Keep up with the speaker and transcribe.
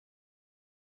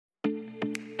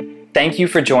Thank you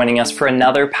for joining us for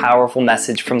another powerful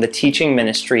message from the teaching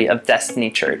ministry of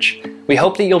Destiny Church. We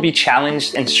hope that you'll be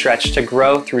challenged and stretched to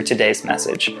grow through today's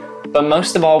message. But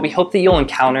most of all, we hope that you'll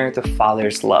encounter the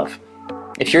Father's love.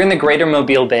 If you're in the greater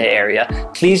Mobile Bay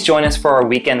area, please join us for our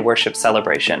weekend worship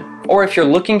celebration. Or if you're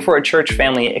looking for a church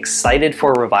family excited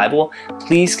for a revival,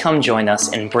 please come join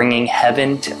us in bringing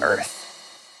heaven to earth.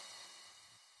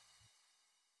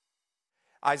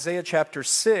 Isaiah chapter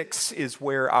 6 is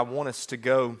where I want us to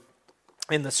go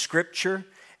in the scripture,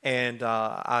 and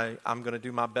I'm going to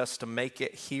do my best to make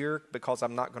it here because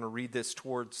I'm not going to read this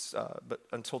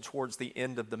until towards the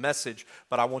end of the message,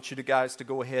 but I want you guys to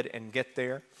go ahead and get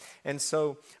there. And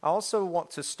so I also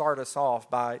want to start us off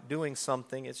by doing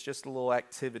something. It's just a little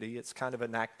activity. It's kind of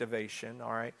an activation,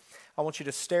 all right? I want you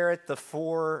to stare at the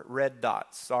 4 red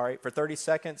dots, all right, for 30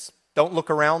 seconds. Don't look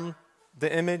around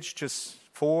the image, just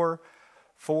four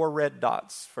red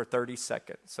dots for 30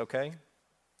 seconds, okay?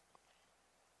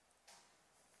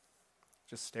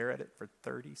 Just stare at it for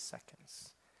 30 seconds.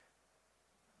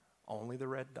 Only the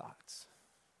red dots.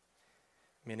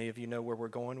 Many of you know where we're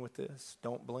going with this.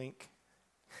 Don't blink.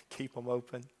 Keep them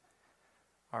open.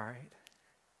 All right.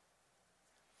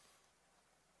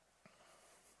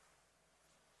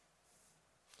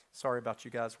 Sorry about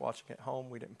you guys watching at home.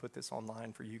 We didn't put this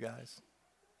online for you guys.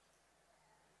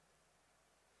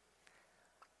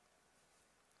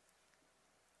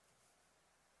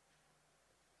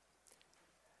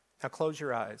 Now close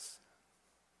your eyes.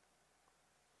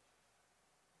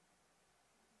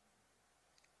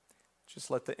 Just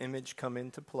let the image come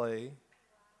into play.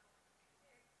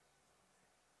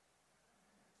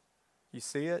 You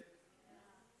see it?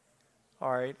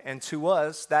 All right. And to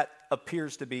us, that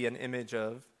appears to be an image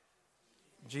of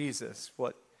Jesus.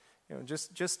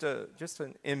 Just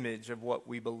an image of what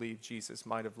we believe Jesus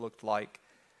might have looked like.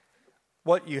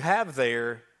 What you have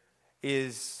there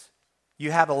is you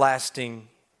have a lasting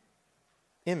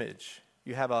image.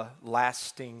 You have a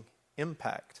lasting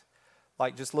impact.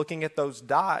 Like just looking at those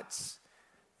dots,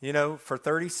 for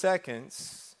 30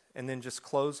 seconds and then just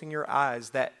closing your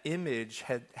eyes, that image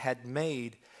had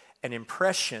made an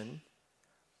impression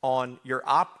on your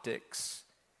optics.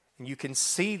 And you can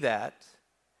see that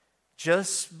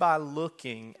just by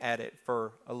looking at it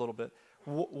for a little bit.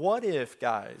 What if,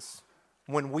 guys,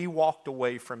 when we walked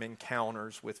away from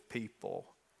encounters with people,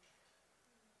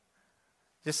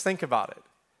 just think about it.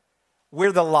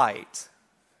 We're the light.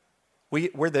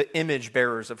 We're the image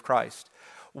bearers of Christ.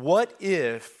 What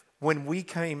if when we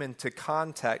came into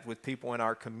contact with people in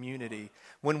our community,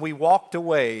 when we walked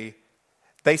away,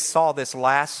 they saw this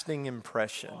lasting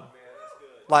impression?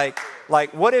 Like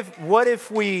what if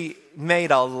we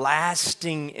made a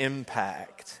lasting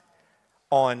impact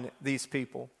on these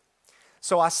people?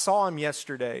 So I saw him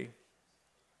yesterday.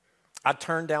 I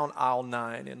turned down aisle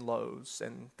 9 in Lowe's,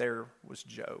 and there was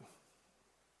Joe.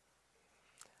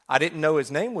 I didn't know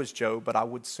his name was Joe, but I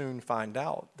would soon find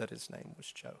out that his name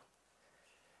was Joe.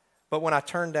 But when I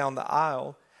turned down the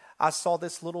aisle, I saw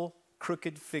this little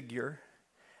crooked figure,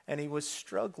 and he was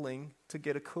struggling to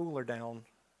get a cooler down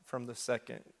from the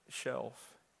second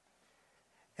shelf.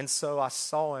 And so I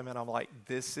saw him, and I'm like,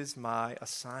 this is my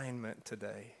assignment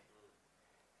today.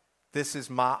 This is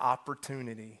my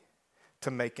opportunity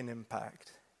to make an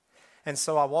impact. And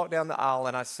so I walked down the aisle,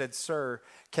 and I said, "Sir,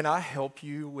 can I help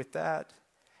you with that?"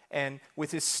 And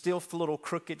with his stiff little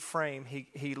crooked frame,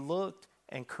 he looked,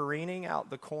 and careening out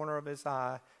the corner of his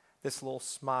eye, this little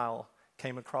smile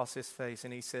came across his face.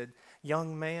 And he said,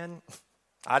 "Young man,"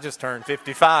 I just turned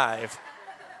 55.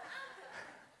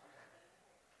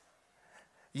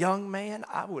 "Young man,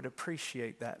 I would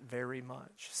appreciate that very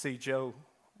much." See, Joe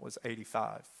was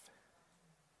 85.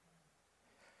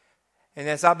 And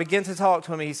as I began to talk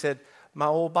to him, he said, "My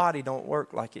old body don't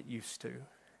work like it used to.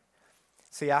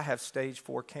 See, I have stage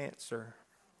 4 cancer."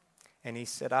 And he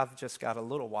said, "I've just got a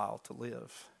little while to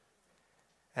live."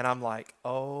 And I'm like,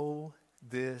 oh,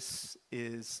 this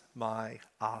is my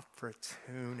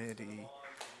opportunity.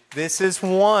 This is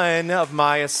one of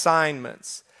my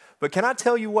assignments. But can I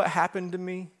tell you what happened to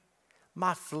me?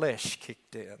 My flesh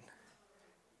kicked in.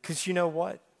 Because you know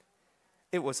what?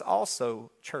 It was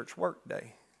also church work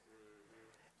day.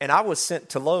 And I was sent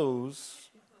to Lowe's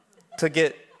to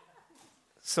get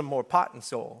some more potting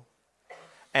soil.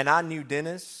 And I knew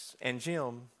Dennis and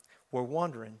Jim were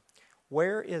wondering,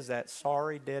 where is that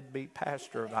sorry deadbeat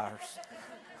pastor of ours?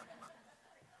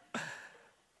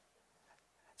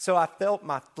 So I felt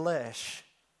my flesh.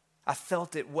 I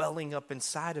felt it welling up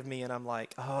inside of me, and I'm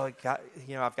like, oh, God,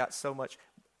 I've got so much.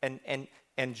 And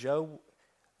Joe,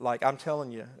 like I'm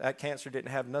telling you, that cancer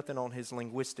didn't have nothing on his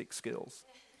linguistic skills.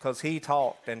 because he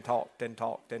talked and talked and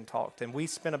talked and talked. And we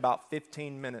spent about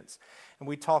 15 minutes, and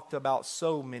we talked about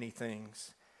so many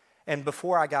things. And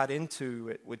before I got into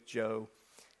it with Joe,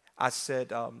 I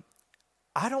said,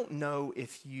 I don't know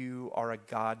if you are a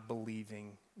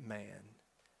God-believing man.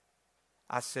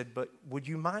 I said, but would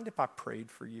you mind if I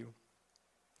prayed for you?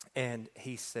 And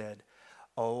he said,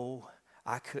 oh,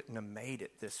 I couldn't have made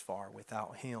it this far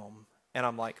without him. And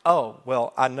I'm like, oh,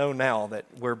 well, I know now that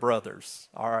we're brothers,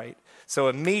 all right? So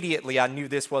immediately I knew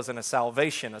this wasn't a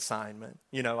salvation assignment.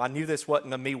 You know, I knew this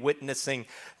wasn't me witnessing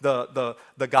the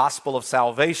gospel of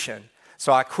salvation.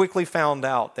 So I quickly found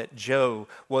out that Joe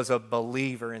was a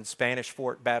believer in Spanish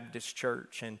Fort Baptist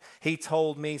Church. And he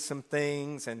told me some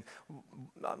things and,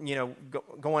 you know,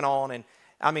 going on. And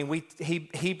I mean,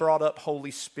 he brought up Holy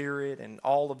Spirit and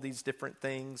all of these different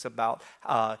things about,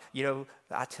 you know,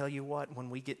 I tell you what,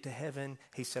 when we get to heaven,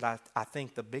 he said, I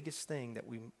think the biggest thing that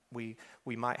we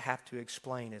might have to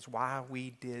explain is why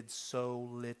we did so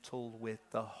little with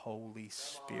the Holy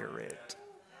Spirit.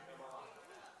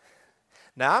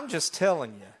 Now, I'm just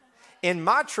telling you, in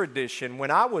my tradition,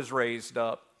 when I was raised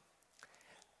up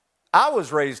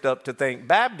to think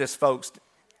Baptist folks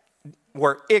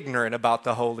were ignorant about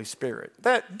the Holy Spirit.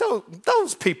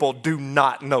 Those people do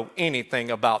not know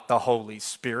anything about the Holy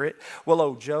Spirit.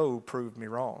 Well, Joe proved me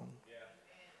wrong.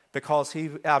 Because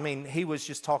he was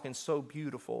just talking so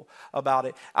beautiful about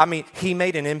it. I mean, he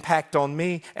made an impact on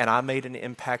me, and I made an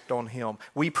impact on him.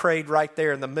 We prayed right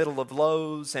there in the middle of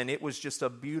Lowe's, and it was just a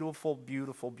beautiful,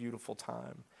 beautiful, beautiful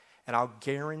time. And I'll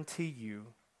guarantee you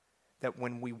that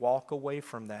when we walk away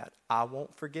from that, I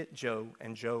won't forget Joe,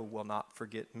 and Joe will not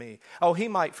forget me. Oh, he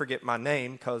might forget my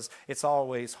name, because it's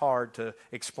always hard to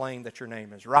explain that your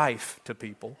name is Rife to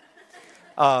people.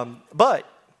 But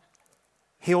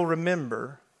he'll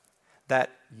remember that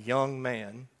young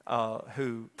man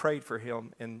who prayed for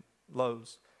him in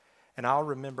Lowe's. And I'll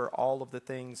remember all of the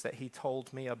things that he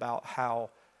told me about how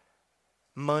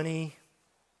money,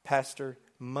 Pastor,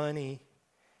 money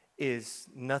is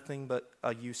nothing but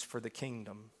a use for the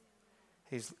kingdom.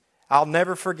 I'll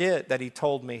never forget that he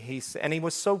told me, and he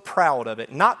was so proud of it.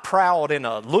 Not proud in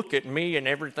a look at me and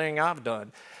everything I've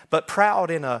done, but proud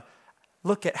in a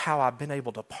look at how I've been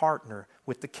able to partner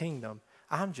with the kingdom.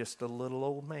 I'm just a little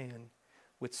old man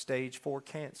with stage 4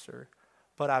 cancer.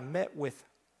 But I met with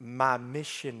my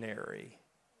missionary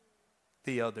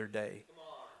the other day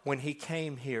when he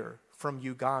came here from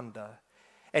Uganda.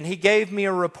 And he gave me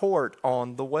a report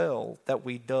on the well that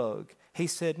we dug. He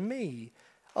said, me,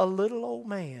 a little old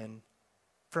man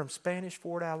from Spanish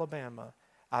Fort, Alabama,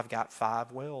 I've got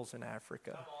 5 wells in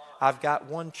Africa. I've got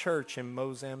 1 church in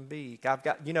Mozambique. I've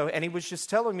got, you know, and he was just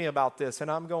telling me about this.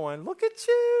 And I'm going, look at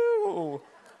you.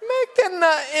 Making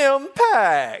the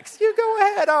impacts. You go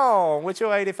ahead on with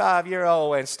your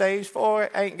 85-year-old and stage 4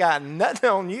 ain't got nothing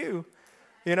on you,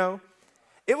 you know.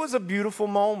 It was a beautiful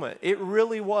moment. It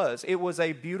really was. It was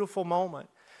a beautiful moment.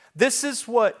 This is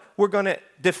what we're going to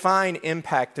define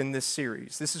impact in this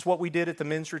series. This is what we did at the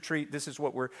men's retreat. This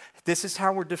is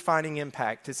how we're defining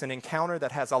impact. It's an encounter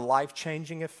that has a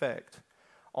life-changing effect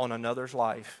on another's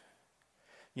life.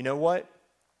 You know what?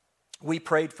 We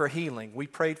prayed for healing. We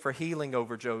prayed for healing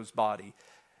over Joe's body.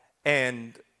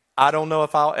 And I don't know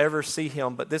if I'll ever see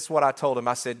him, but this is what I told him.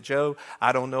 I said, Joe,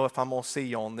 I don't know if I'm going to see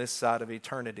you on this side of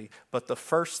eternity. But the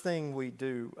first thing we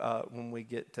do when we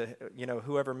get to, you know,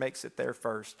 whoever makes it there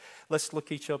first, let's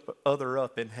look each other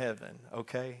up in heaven,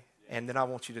 okay? And then I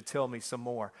want you to tell me some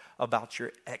more about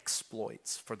your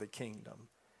exploits for the kingdom.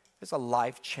 It's a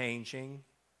life-changing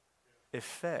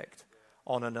effect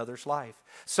on another's life.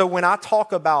 So when I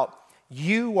talk about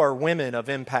you are women of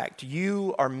impact.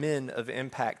 You are men of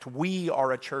impact. We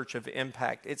are a church of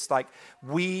impact. It's like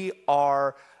we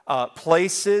are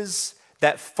places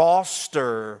that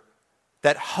foster,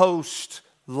 that host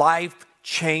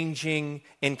life-changing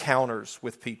encounters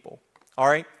with people. All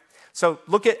right? So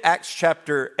look at Acts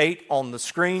chapter 8 on the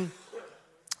screen.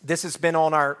 This has been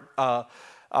on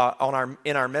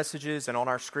in our messages and on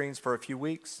our screens for a few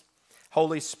weeks.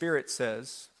 Holy Spirit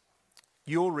says,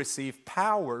 you'll receive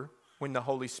power when the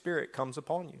Holy Spirit comes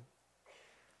upon you.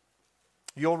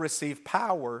 You'll receive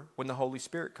power when the Holy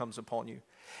Spirit comes upon you.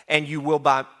 And you will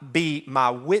be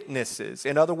my witnesses.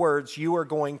 In other words, you are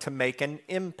going to make an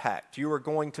impact. You are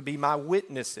going to be my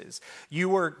witnesses.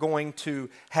 You are going to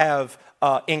have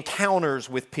encounters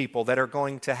with people that are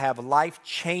going to have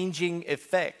life-changing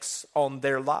effects on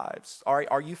their lives. All right,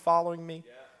 are you following me?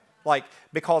 Yeah. Like,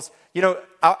 because, you know,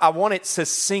 I want it to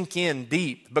sink in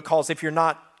deep. Because if you're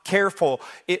not careful,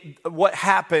 what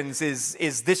happens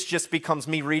is this just becomes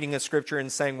me reading a scripture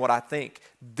and saying what I think.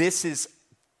 This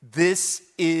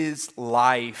is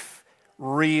life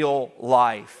real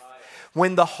life.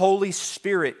 When the Holy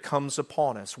Spirit comes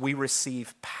upon us, we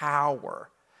receive power.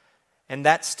 And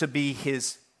that's to be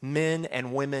His men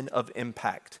and women of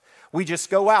impact. We just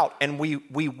go out and we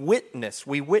witness.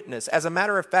 As a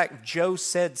matter of fact, Joe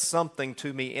said something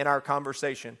to me in our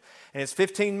conversation. And it's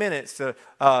 15 minutes, so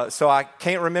I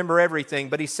can't remember everything.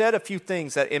 But he said a few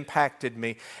things that impacted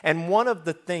me. And one of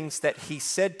the things that he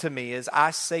said to me is,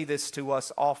 I say this to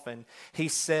us often. He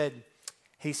said,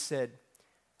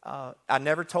 I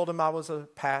never told him I was a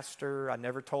pastor. I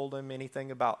never told him anything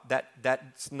about that.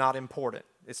 That's not important.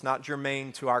 It's not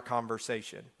germane to our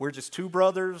conversation. We're just two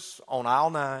brothers on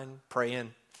aisle 9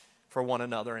 praying for one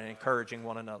another and encouraging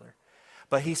one another.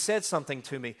 But he said something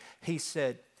to me. He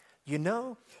said, you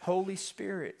know, Holy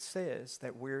Spirit says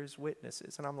that we're His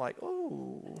witnesses. And I'm like,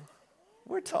 oh,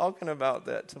 we're talking about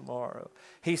that tomorrow.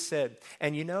 He said,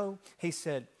 and you know, he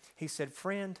said,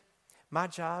 friend, my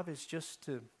job is just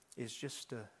to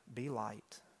be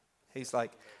light. He's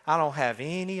like, I don't have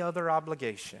any other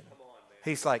obligation.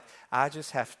 He's like, I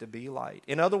just have to be light.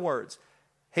 In other words,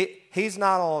 he's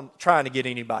not on trying to get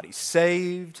anybody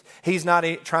saved. He's not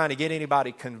trying to get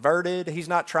anybody converted. He's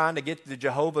not trying to get the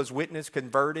Jehovah's Witness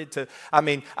converted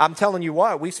I'm telling you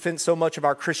what, we spend so much of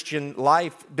our Christian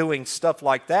life doing stuff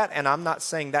like that, and I'm not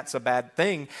saying that's a bad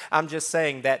thing. I'm just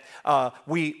saying that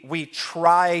we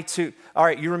try to, all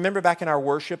right, you remember back in our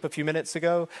worship a few minutes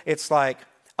ago, it's like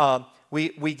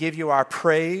we give you our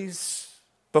praise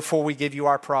before we give you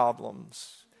our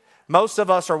problems. Most of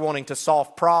us are wanting to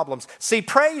solve problems. See,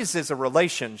 praise is a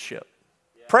relationship.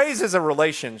 Praise is a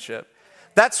relationship.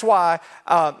 That's why,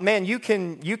 man, you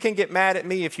can get mad at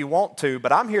me if you want to,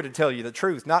 but I'm here to tell you the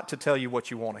truth, not to tell you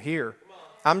what you want to hear.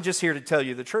 I'm just here to tell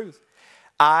you the truth.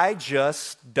 I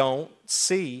just don't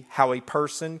see how a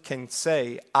person can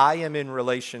say, I am in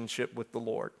relationship with the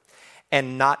Lord,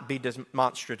 and not be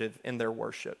demonstrative in their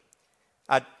worship.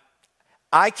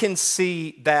 I can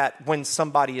see that when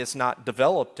somebody is not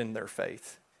developed in their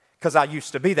faith, because I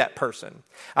used to be that person.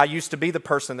 I used to be the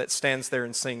person that stands there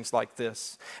and sings like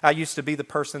this. I used to be the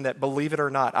person that, believe it or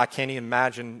not, I can't even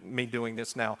imagine me doing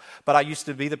this now, but I used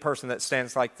to be the person that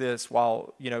stands like this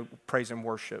while, praise and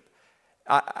worship.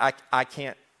 I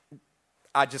can't.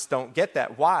 I just don't get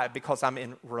that. Why? Because I'm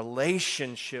in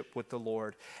relationship with the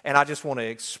Lord. And I just want to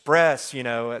express,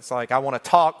 it's like I want to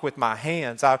talk with my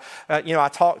hands. I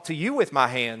talk to you with my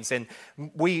hands. And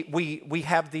we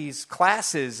have these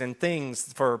classes and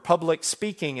things for public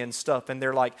speaking and stuff. And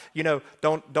they're like,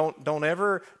 don't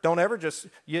ever just,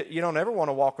 you don't ever want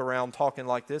to walk around talking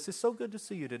like this. It's so good to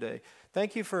see you today.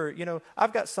 Thank you for,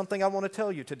 I've got something I want to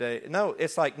tell you today. No,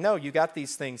 it's like, no, you got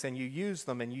these things and you use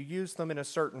them in a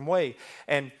certain way.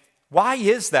 And why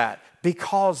is that?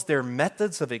 Because they're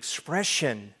methods of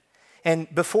expression. And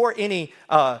before any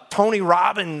Tony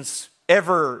Robbins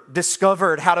ever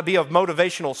discovered how to be a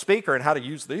motivational speaker and how to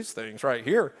use these things right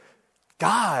here,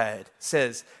 God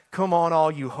says, come on,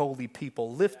 all you holy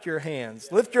people, lift your hands,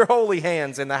 lift your holy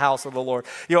hands in the house of the Lord.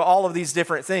 All of these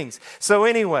different things. So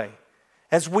anyway,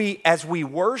 as we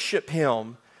worship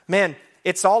Him, man,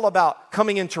 it's all about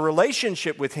coming into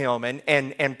relationship with Him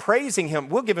and praising Him.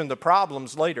 We'll give Him the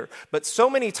problems later. But so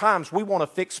many times we want to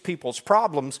fix people's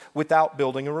problems without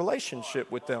building a relationship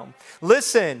with them.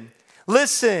 Listen.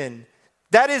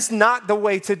 That is not the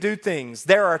way to do things.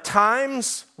 There are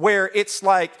times where it's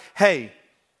like, hey,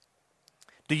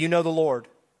 do you know the Lord?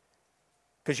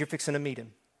 Because you're fixing to meet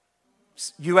Him.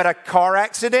 You had a car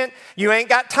accident, you ain't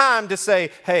got time to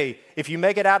say, hey, if you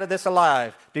make it out of this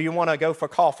alive, do you want to go for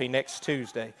coffee next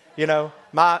Tuesday? Or you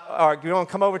want to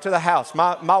come over to the house?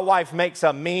 My wife makes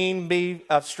a mean beef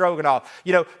stroganoff.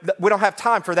 We don't have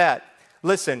time for that.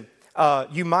 Listen,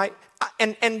 you might,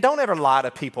 and don't ever lie to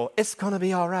people. It's going to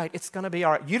be all right. It's going to be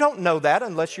all right. You don't know that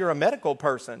unless you're a medical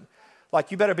person.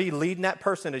 Like, you better be leading that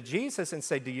person to Jesus and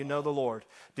say, do you know the Lord?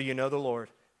 Do you know the Lord?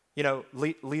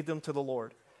 Lead them to the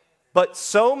Lord. But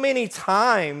so many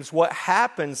times what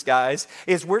happens, guys,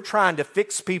 is we're trying to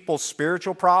fix people's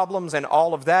spiritual problems and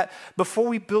all of that before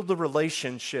we build a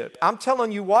relationship. I'm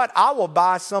telling you what, I will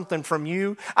buy something from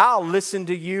you. I'll listen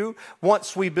to you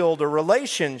once we build a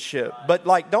relationship. But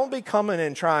don't be coming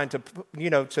and trying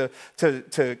to,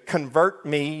 to convert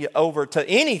me over to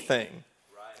anything.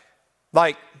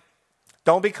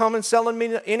 Don't be coming selling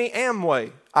me any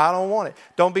Amway. I don't want it.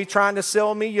 Don't be trying to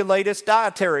sell me your latest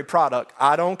dietary product.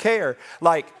 I don't care.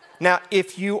 Now,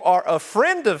 if you are a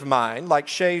friend of mine, like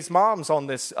Shay's mom's on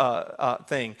this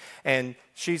thing, and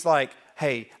she's like,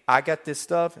 hey, I got this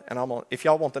stuff, and if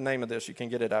y'all want the name of this, you can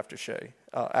get it after Shay,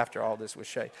 after all this with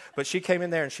Shay. But she came in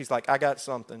there, and she's like, I got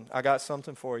something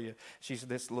for you. She's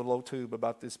this little old tube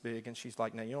about this big, and she's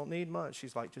like, now, you don't need much.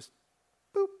 She's like, just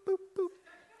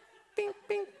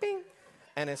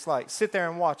And it's like, sit there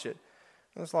and watch it.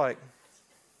 And it's like,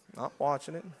 not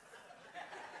watching it.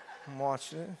 I'm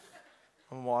watching it.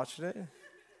 I'm watching it.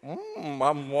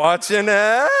 I'm watching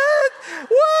it.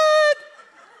 What?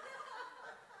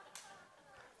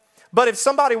 But if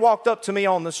somebody walked up to me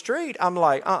on the street, I'm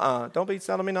like, don't be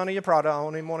telling me none of your product. I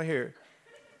don't even want to hear it.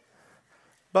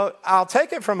 But I'll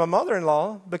take it from a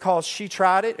mother-in-law because she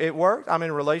tried it. It worked. I'm in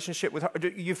a relationship with her. Do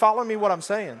you follow me what I'm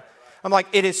saying? I'm like,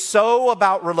 it is so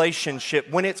about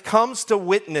relationship. When it comes to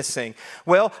witnessing,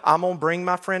 well, I'm going to bring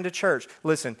my friend to church.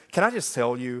 Listen, can I just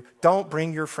tell you, don't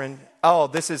bring your friend.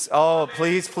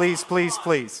 Please, please, please,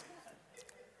 please.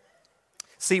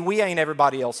 See, we ain't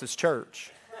everybody else's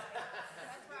church.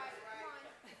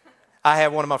 I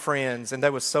had one of my friends, and they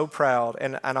was so proud.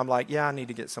 And I'm like, yeah, I need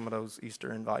to get some of those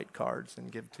Easter invite cards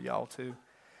and give it to y'all too.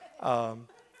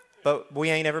 But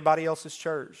we ain't everybody else's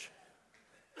church.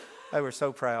 They were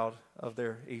so proud of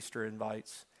their Easter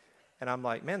invites. And I'm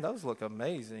like, man, those look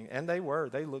amazing. And they were.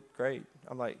 They looked great.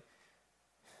 I'm like,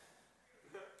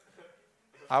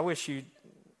 I wish you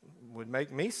would make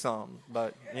me some.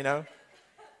 But,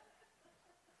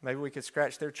 maybe we could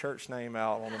scratch their church name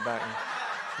out on the back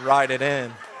and write it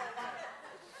in.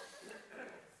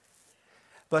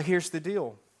 But here's the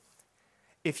deal.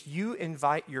 If you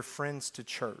invite your friends to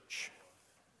church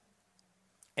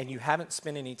and you haven't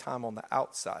spent any time on the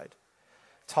outside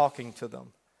talking to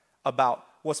them about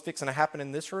what's fixing to happen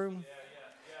in this room,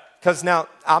 because now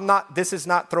this is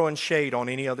not throwing shade on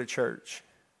any other church,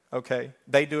 okay?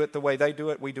 They do it the way they do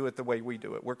it. We do it the way we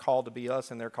do it. We're called to be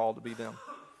us and they're called to be them.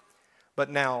 But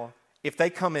now, if they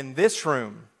come in this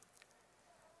room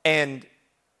and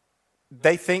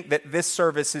they think that this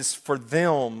service is for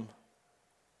them,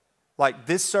 like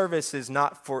this service is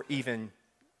not for even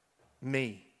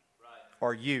me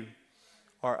or you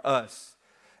or us.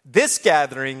 This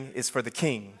gathering is for the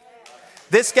King.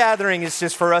 This gathering is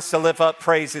just for us to lift up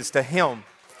praises to Him.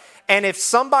 And if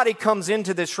somebody comes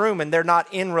into this room and they're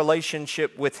not in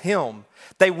relationship with Him,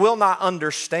 they will not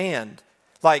understand.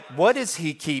 Like, what does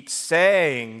He keep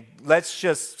saying? Let's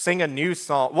just sing a new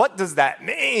song. What does that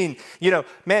mean?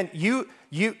 Man,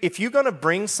 if you're going to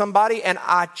bring somebody, and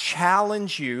I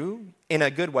challenge you in a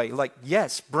good way, like,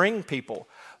 yes, bring people.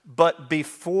 But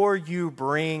before you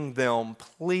bring them,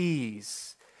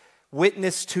 please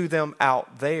witness to them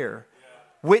out there.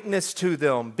 Witness to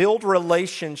them, build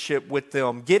relationship with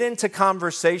them, get into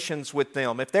conversations with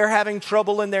them. If they're having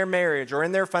trouble in their marriage or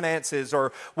in their finances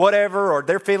or whatever, or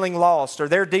they're feeling lost or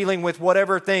they're dealing with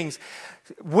whatever things,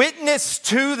 witness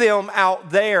to them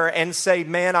out there and say,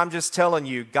 man, I'm just telling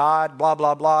you, God, blah,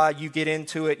 blah, blah. You get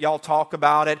into it, y'all talk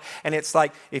about it. And it's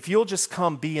like, if you'll just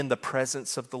come be in the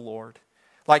presence of the Lord.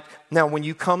 Like, now when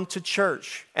you come to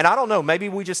church, and I don't know, maybe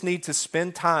we just need to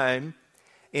spend time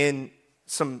in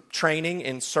some training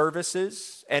in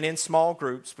services and in small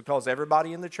groups, because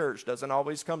everybody in the church doesn't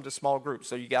always come to small groups.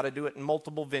 So you got to do it in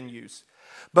multiple venues.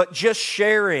 But just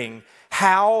sharing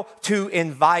how to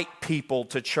invite people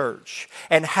to church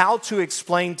and how to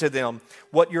explain to them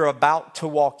what you're about to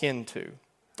walk into.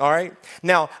 All right?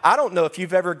 Now, I don't know if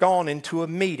you've ever gone into a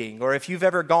meeting or if you've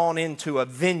ever gone into a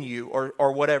venue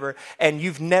or whatever, and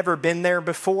you've never been there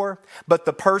before, but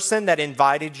the person that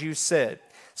invited you said,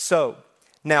 so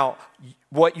now,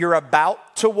 what you're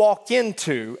about to walk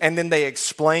into, and then they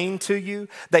explain to you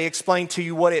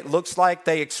what it looks like.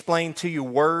 They explain to you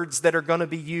words that are going to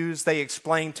be used. They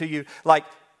explain to you, like,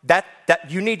 that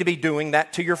you need to be doing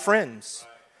that to your friends.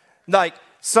 Like,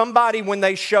 somebody, when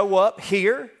they show up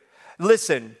here,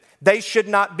 listen, they should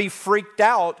not be freaked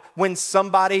out when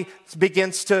somebody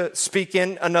begins to speak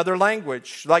in another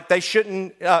language. Like, they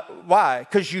shouldn't. Why?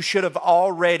 Because you should have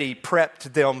already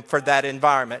prepped them for that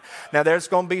environment. Now, there's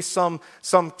going to be some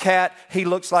cat. He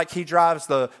looks like he drives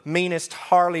the meanest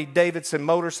Harley Davidson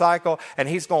motorcycle, and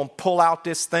he's going to pull out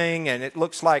this thing, and it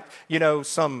looks like,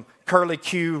 some curly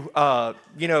Q,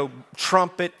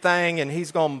 trumpet thing, and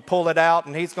he's going to pull it out,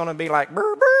 and he's going to be like,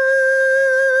 brr, brr,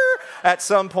 at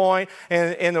some point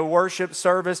in the worship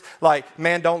service. Like,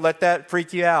 man, don't let that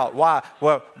freak you out. Why?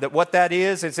 Well, what that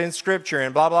is, it's in Scripture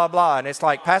and blah, blah, blah. And it's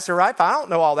like, Pastor Rife, I don't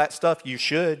know all that stuff. You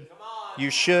should. You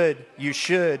should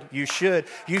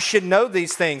know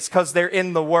these things because they're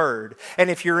in the Word.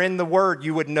 And if you're in the Word,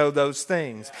 you would know those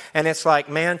things. And it's like,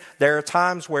 man, there are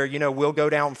times where, we'll go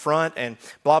down front and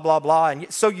blah, blah, blah.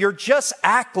 And so you're just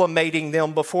acclimating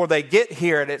them before they get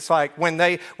here. And it's like when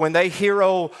they hear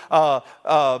old, Doug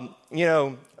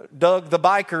the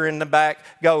biker in the back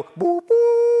go, boo,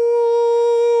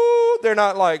 boo, they're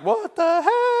not like, what the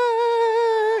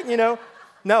heck,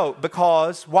 No,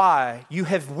 because why? You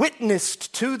have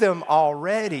witnessed to them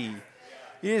already.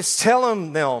 You just tell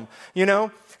them,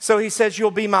 So he says,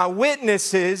 you'll be my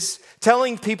witnesses,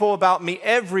 telling people about me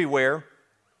everywhere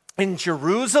in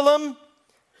Jerusalem,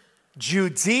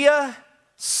 Judea,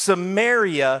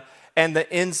 Samaria, and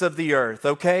the ends of the earth,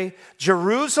 okay?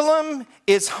 Jerusalem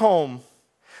is home.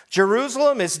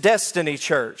 Jerusalem is Destiny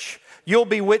Church. You'll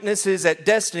be witnesses at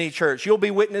Destiny Church. You'll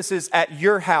be witnesses at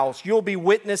your house. You'll be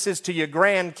witnesses to your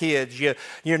grandkids,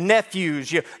 your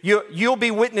nephews. You'll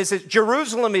be witnesses.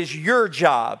 Jerusalem is your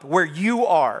job, where you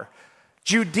are.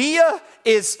 Judea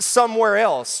is somewhere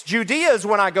else. Judea is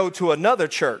when I go to another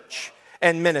church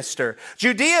and minister.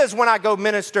 Judea is when I go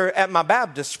minister at my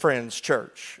Baptist friend's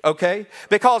church, okay?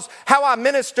 Because how I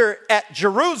minister at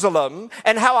Jerusalem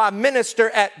and how I minister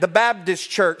at the Baptist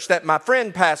church that my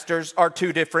friend pastors are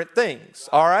two different things,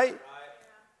 all right?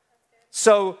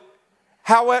 So,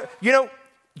 however,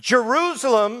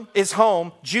 Jerusalem is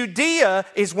home. Judea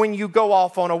is when you go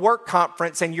off on a work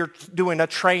conference and you're doing a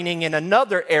training in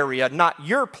another area, not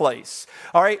your place,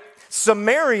 all right?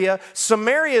 Samaria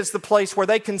is the place where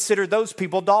they consider those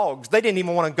people dogs. They didn't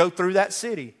even want to go through that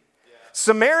city.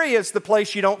 Samaria is the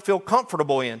place you don't feel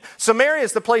comfortable in. Samaria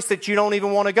is the place that you don't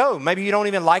even want to go. Maybe you don't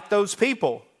even like those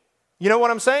people. You know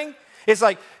what I'm saying? It's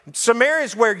like Samaria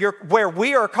is where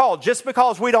we are called. Just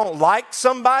because we don't like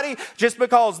somebody, just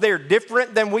because they're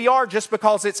different than we are, just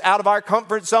because it's out of our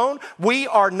comfort zone, we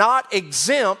are not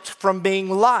exempt from being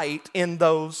light in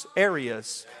those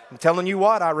areas. I'm telling you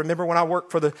what, I remember when I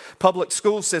worked for the public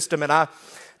school system and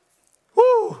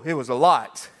it was a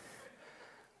lot.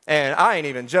 And I ain't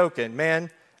even joking,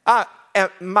 man.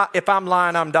 If I'm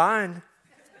lying, I'm dying.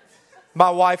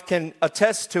 My wife can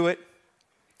attest to it.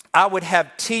 I would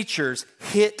have teachers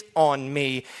hit on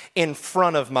me in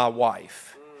front of my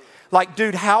wife. Like,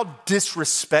 dude, how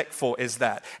disrespectful is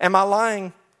that? Am I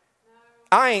lying?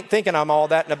 I ain't thinking I'm all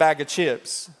that in a bag of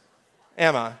chips.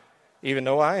 Am I? Even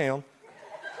though I am.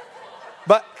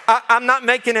 But I'm not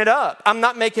making it up. I'm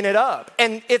not making it up.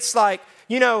 And it's like,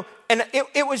 and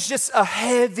it was just a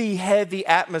heavy, heavy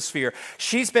atmosphere.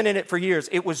 She's been in it for years.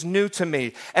 It was new to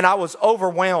me. And I was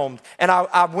overwhelmed. And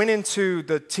I went into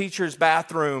the teacher's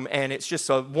bathroom, and it's just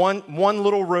a one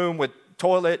little room with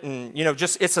toilet and,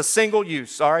 it's a single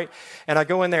use, all right? And I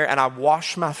go in there, and I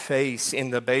wash my face in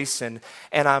the basin,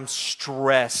 and I'm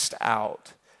stressed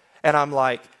out. And I'm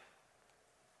like,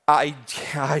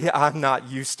 I'm not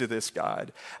used to this,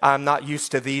 God. I'm not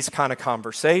used to these kind of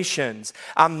conversations.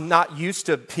 I'm not used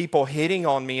to people hitting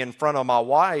on me in front of my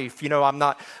wife. I'm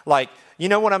not like, you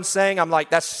know what I'm saying? I'm like,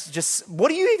 that's just, what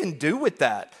do you even do with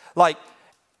that? Like,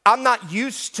 I'm not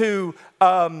used to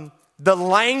the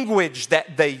language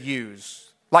that they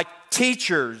use. Like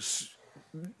teachers,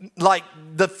 like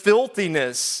the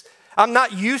filthiness. I'm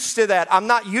not used to that. I'm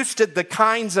not used to the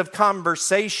kinds of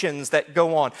conversations that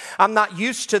go on. I'm not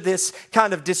used to this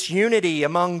kind of disunity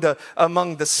among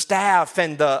the staff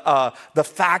and the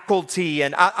faculty,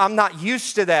 and I'm not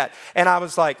used to that. And I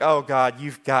was like, oh God,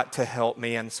 you've got to help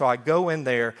me. And so I go in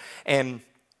there, and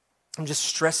I'm just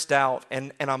stressed out,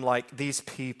 and I'm like, these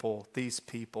people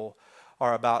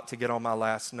are about to get on my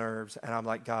last nerves. And I'm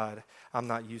like, God, I'm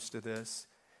not used to this.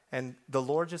 And the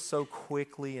Lord just so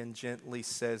quickly and gently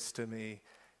says to me,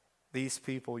 these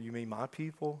people, you mean my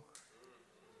people?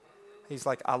 He's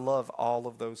like, I love all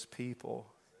of those people.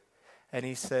 And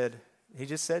he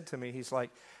just said to me, he's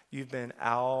like, you've been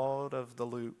out of the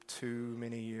loop too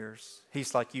many years.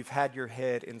 He's like, you've had your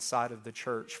head inside of the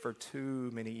church for too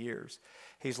many years.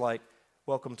 He's like,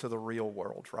 welcome to the real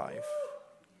world, Rife.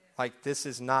 Like, this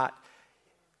is not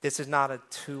a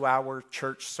 2-hour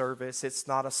church service. It's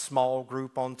not a small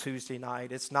group on Tuesday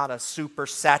night. It's not a super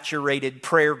saturated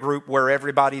prayer group where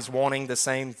everybody's wanting the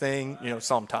same thing.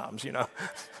 Sometimes,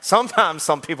 Sometimes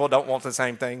some people don't want the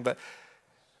same thing, but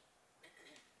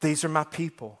these are my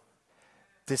people.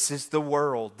 This is the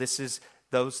world. This is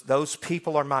those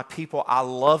people are my people. I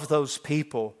love those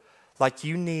people. Like,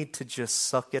 you need to just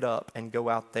suck it up and go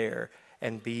out there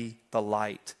and be the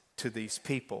light to these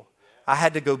people. I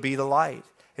had to go be the light.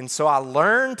 And so I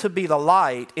learned to be the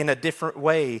light in a different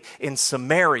way in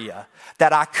Samaria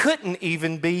that I couldn't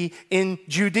even be in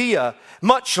Judea,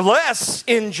 much less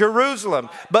in Jerusalem.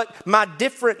 But my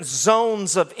different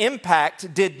zones of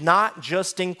impact did not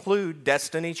just include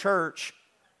Destiny Church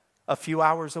a few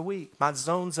hours a week. My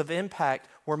zones of impact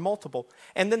We're multiple.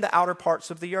 And then the outer parts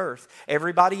of the earth.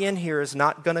 Everybody in here is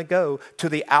not going to go to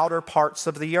the outer parts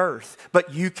of the earth,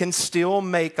 but you can still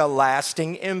make a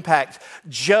lasting impact.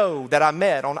 Joe, that I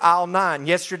met on aisle 9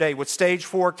 yesterday with stage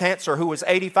 4 cancer, who was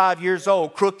 85 years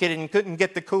old, crooked, and couldn't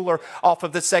get the cooler off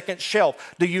of the second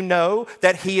shelf. Do you know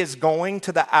that he is going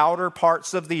to the outer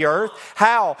parts of the earth?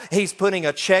 How? He's putting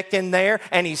a check in there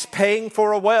and he's paying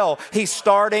for a well. He's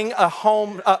starting a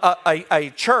home,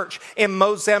 a church in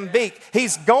Mozambique.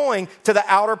 He's going to the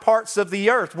outer parts of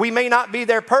the earth. We may not be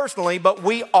there personally, but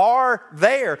we are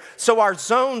there. So our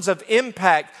zones of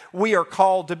impact, we are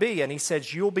called to be. And he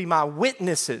says, you'll be my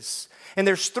witnesses. And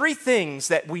there's 3 things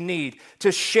that we need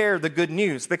to share the good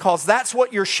news, because that's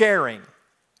what you're sharing,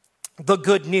 the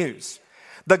good news.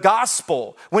 The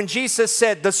gospel, when Jesus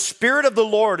said, the Spirit of the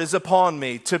Lord is upon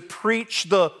me to preach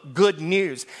the good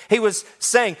news. He was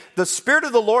saying, the Spirit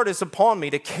of the Lord is upon me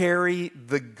to carry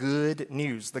the good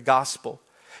news, the gospel.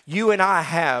 You and I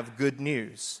have good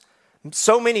news.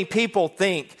 So many people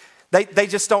think they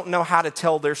just don't know how to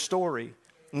tell their story.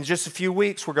 In just a few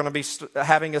weeks, we're going to be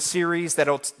having a series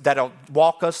that'll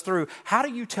walk us through, how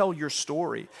do you tell your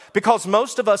story? Because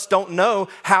most of us don't know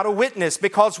how to witness,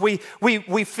 because we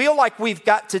feel like we've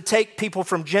got to take people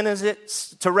from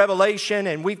Genesis to Revelation,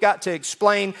 and we've got to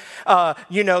explain,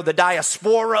 the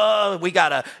diaspora. We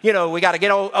got to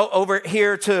get over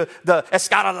here to the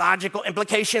eschatological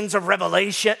implications of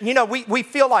Revelation. We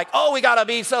feel like, we got to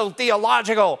be so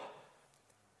theological.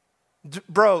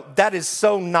 Bro, that is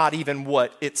so not even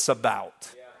what it's about.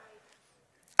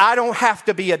 I don't have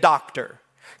to be a doctor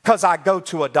because I go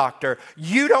to a doctor.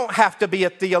 You don't have to be a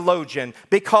theologian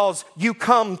because you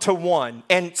come to one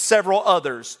and several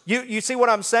others. You see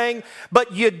what I'm saying?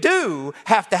 But you do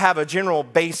have to have a general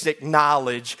basic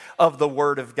knowledge of the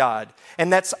Word of God.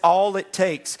 And that's all it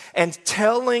takes. And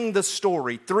telling the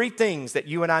story, 3 things that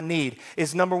you and I need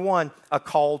is, number 1, a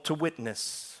call to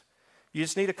witness. You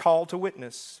just need a call to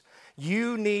witness.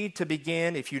 You need to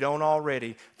begin, if you don't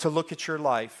already, to look at your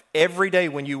life every day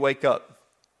when you wake up.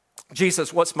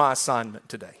 Jesus, what's my assignment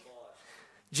today?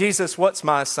 Jesus, what's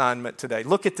my assignment today?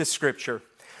 Look at this scripture.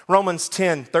 Romans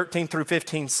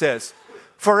 10:13-15 says,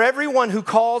 for everyone who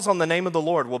calls on the name of the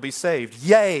Lord will be saved.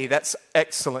 Yay, that's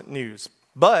excellent news.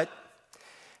 But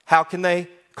how can they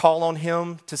call on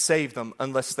him to save them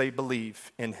unless they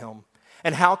believe in him?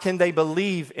 And how can they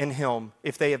believe in him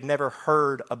if they have never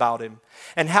heard about him?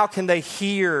 And how can they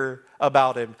hear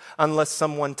about him unless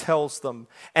someone tells them?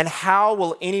 And how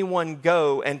will anyone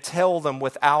go and tell them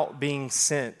without being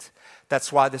sent?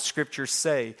 That's why the scriptures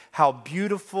say, how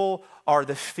beautiful are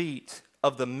the feet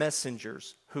of the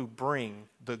messengers who bring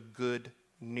the good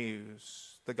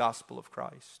news, the gospel of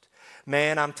Christ.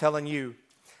 Man, I'm telling you,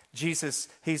 Jesus,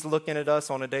 he's looking at us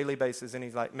on a daily basis and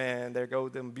he's like, man, there go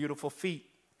them beautiful feet.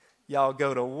 Y'all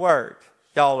go to work.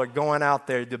 Y'all are going out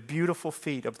there, the beautiful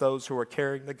feet of those who are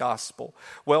carrying the gospel.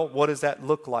 Well, what does that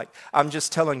look like? I'm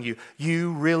just telling you,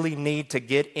 you really need to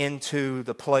get into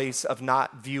the place of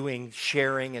not viewing,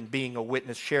 sharing, and being a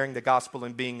witness, sharing the gospel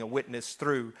and being a witness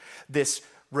through this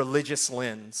religious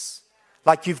lens.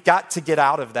 Like, you've got to get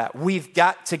out of that. We've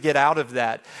got to get out of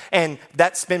that. And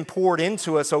that's been poured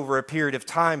into us over a period of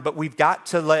time, but we've got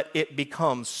to let it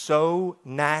become so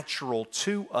natural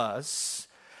to us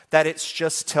that it's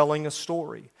just telling a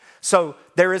story. So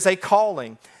there is a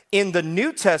calling. In the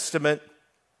New Testament,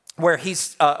 where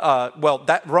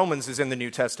that Romans is in the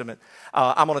New Testament.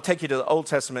 I'm going to take you to the Old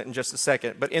Testament in just a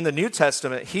second. But in the New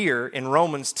Testament here, in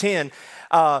Romans 10,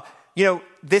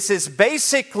 this is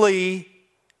basically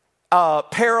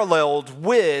paralleled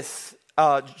with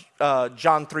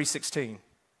John 3:16.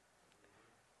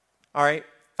 All right?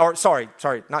 Or sorry,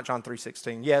 not John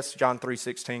 3:16. Yes, John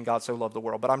 3:16, God so loved the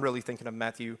world. But I'm really thinking of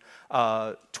Matthew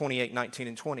 28:19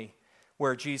 and 20,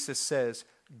 where Jesus says,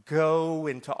 go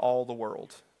into all the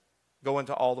world. Go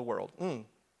into all the world.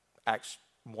 Acts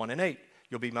 1:8.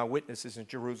 You'll be my witnesses in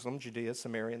Jerusalem, Judea,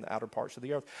 Samaria, and the outer parts of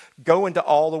the earth. Go into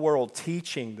all the world,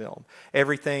 teaching them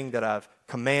everything that I've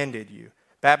commanded you,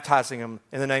 baptizing them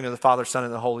in the name of the Father, Son,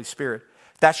 and the Holy Spirit.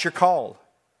 That's your call.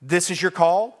 This is your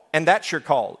call. And that's your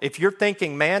call. If you're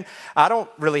thinking, man, I don't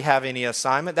really have any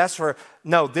assignment,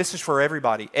 no, this is for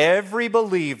everybody. Every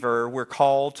believer, we're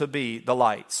called to be the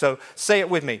light. So say it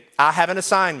with me. I have an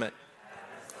assignment.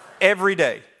 Every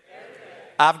day.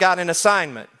 I've got an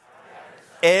assignment.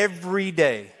 Every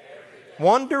day.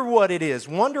 Wonder what it is.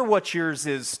 Wonder what yours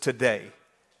is today.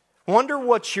 Wonder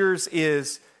what yours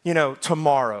is,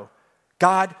 tomorrow.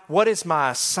 God, what is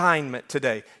my assignment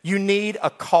today? You need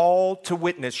a call to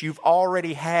witness. You've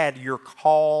already had your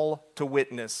call to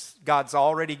witness. God's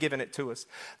already given it to us.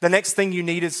 The next thing you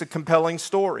need is a compelling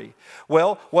story.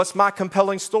 Well, what's my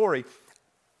compelling story?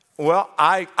 Well,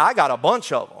 I got a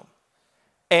bunch of them.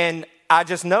 And I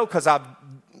just know because I've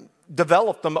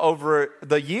developed them over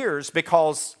the years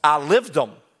because I lived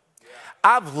them.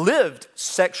 I've lived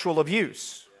sexual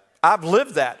abuse. I've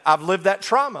lived that. I've lived that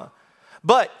trauma.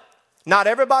 But not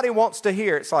everybody wants to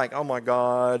hear. It's like, oh my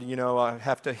God, I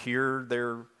have to hear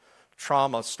their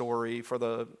trauma story for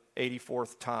the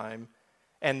 84th time.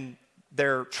 And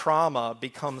their trauma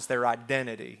becomes their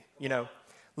identity.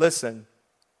 Listen,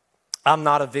 I'm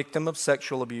not a victim of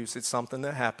sexual abuse. It's something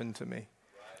that happened to me.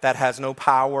 That has no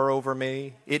power over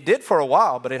me. It did for a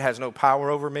while, but it has no power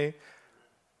over me.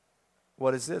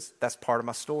 What is this? That's part of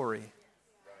my story.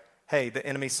 Hey, the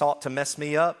enemy sought to mess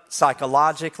me up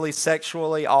psychologically,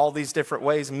 sexually, all these different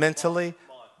ways, mentally,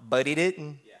 but he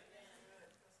didn't.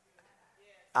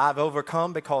 I've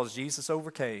overcome because Jesus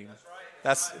overcame.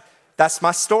 That's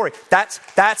my story.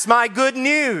 That's my good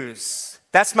news.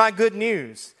 That's my good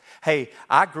news. Hey,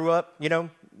 I grew up,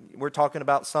 we're talking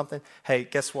about something. Hey,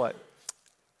 guess what?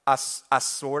 I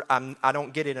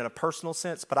don't get it in a personal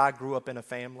sense, but I grew up in a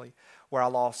family where I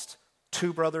lost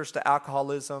 2 brothers to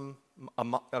alcoholism,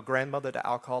 a grandmother to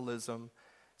alcoholism.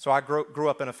 So I grew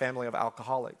up in a family of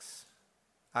alcoholics.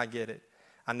 I get it.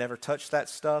 I never touched that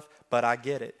stuff, but I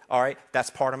get it. All right, that's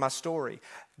part of my story.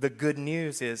 The good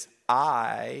news is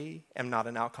I am not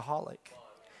an alcoholic.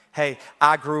 Hey,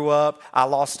 I grew up, I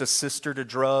lost a sister to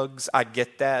drugs. I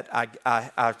get that.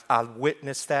 I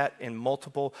witnessed that in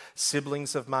multiple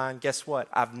siblings of mine. Guess what?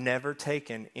 I've never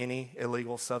taken any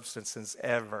illegal substances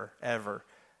ever.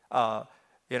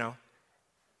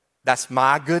 That's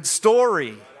my good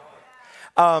story.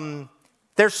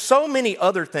 There's so many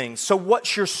other things. So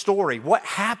what's your story? What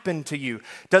happened to you?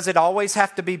 Does it always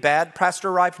have to be bad,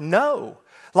 Pastor Rife? No.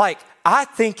 I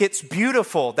think it's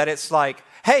beautiful that it's like,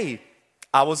 hey,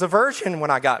 I was a virgin when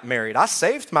I got married. I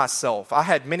saved myself. I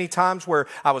had many times where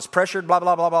I was pressured, blah,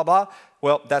 blah, blah, blah, blah.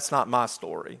 Well, that's not my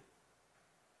story.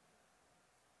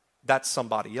 That's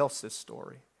somebody else's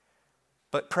story.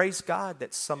 But praise God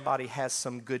that somebody has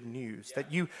some good news,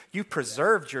 that you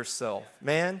preserved yourself,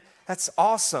 man. That's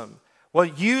awesome. Well,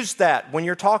 use that when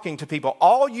you're talking to people.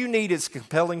 All you need is a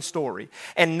compelling story.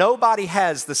 And nobody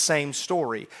has the same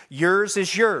story. Yours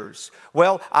is yours.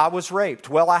 Well, I was raped.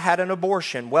 Well, I had an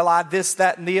abortion. Well, I this,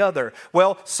 that, and the other.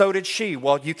 Well, so did she.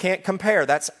 Well, you can't compare.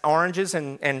 That's oranges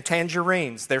and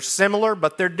tangerines. They're similar,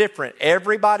 but they're different.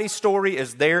 Everybody's story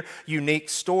is their unique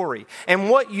story. And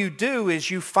what you do is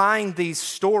you find these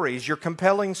stories. Your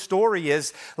compelling story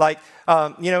is like,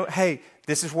 hey,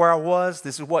 this is where I was.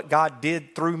 This is what God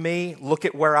did through me. Look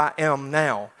at where I am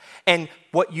now. And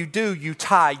what you do, you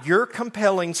tie your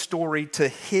compelling story to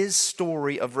his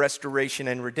story of restoration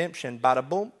and redemption. Bada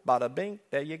boom, bada bing,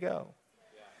 there you go.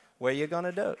 Where you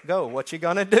going to go? What you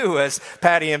going to do, as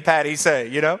Patty and Patty say,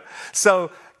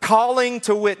 So calling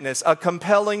to witness, a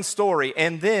compelling story,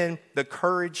 and then the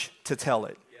courage to tell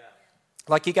it.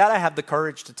 You got to have the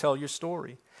courage to tell your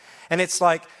story. And it's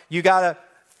like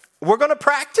we're going to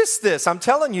practice this. I'm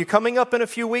telling you, coming up in a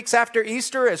few weeks after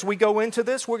Easter, as we go into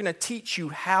this, we're going to teach you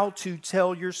how to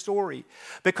tell your story.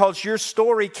 Because your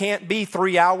story can't be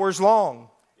 3 hours long.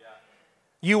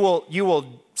 You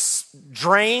will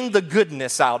drain the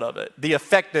goodness out of it, the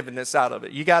effectiveness out of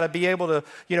it. You got to be able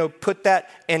to, put that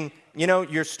in,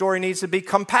 your story needs to be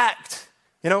compact.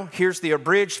 Here's the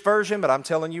abridged version, but I'm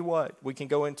telling you what, we can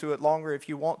go into it longer if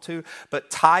you want to, but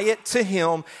tie it to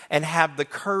him and have the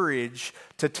courage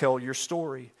to tell your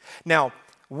story. Now,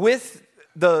 with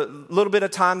the little bit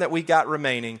of time that we got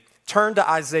remaining, turn to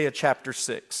Isaiah chapter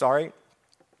 6, all right?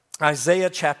 Isaiah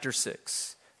chapter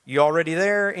 6. You already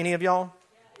there, any of y'all?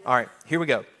 All right, here we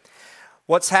go.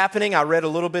 What's happening? I read a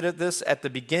little bit of this at the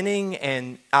beginning,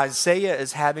 and Isaiah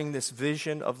is having this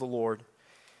vision of the Lord.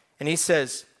 And he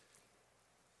says,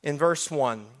 in verse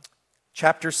 1,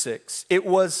 chapter 6, it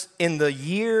was in the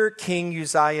year King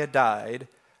Uzziah died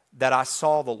that I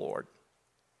saw the Lord.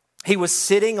 He was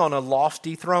sitting on a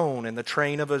lofty throne, and the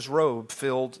train of his robe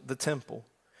filled the temple.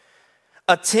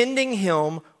 Attending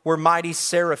him were mighty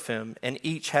seraphim, and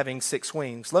each having 6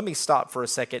 wings. Let me stop for a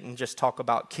second and just talk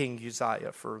about King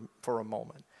Uzziah for a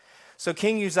moment. So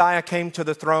King Uzziah came to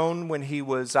the throne when he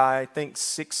was, I think,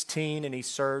 16, and he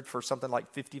served for something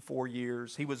like 54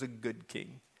 years. He was a good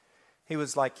king. He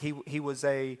was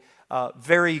a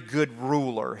very good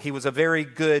ruler. He was a very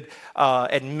good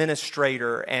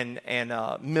administrator and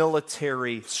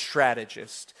military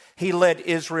strategist. He led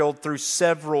Israel through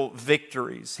several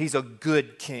victories. He's a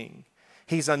good king.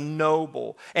 He's a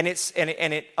noble. And it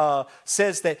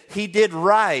says that he did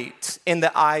right in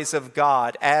the eyes of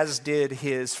God, as did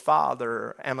his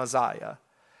father Amaziah.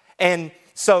 And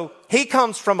so he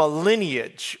comes from a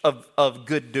lineage of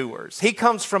good doers. He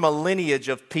comes from a lineage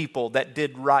of people that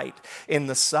did right in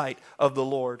the sight of the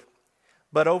Lord.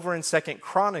 But over in 2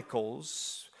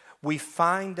 Chronicles, we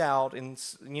find out in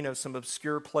some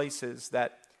obscure places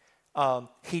that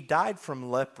he died from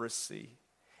leprosy.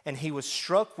 And he was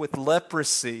struck with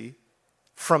leprosy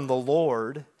from the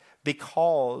Lord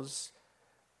because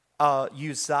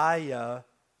Uzziah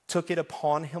took it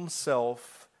upon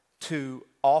himself to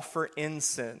offer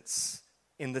incense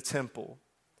in the temple.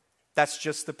 That's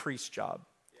just the priest's job.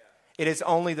 It is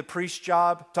only the priest's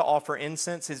job to offer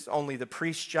incense. It is only the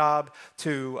priest's job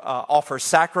to offer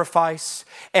sacrifice.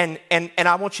 And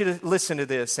I want you to listen to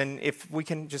this. And if we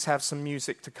can just have some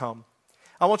music to come.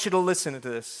 I want you to listen to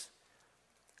this.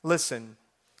 Listen,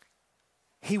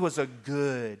 he was a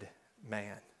good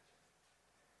man.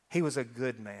 He was a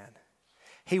good man.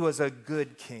 He was a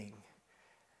good king.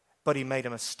 But he made a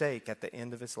mistake at the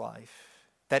end of his life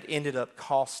that ended up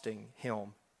costing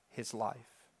him his life.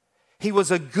 He was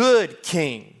a good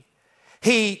king.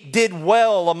 He did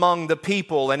well among the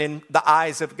people and in the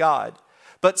eyes of God.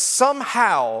 But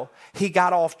somehow he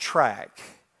got off track.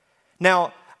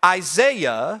 Now,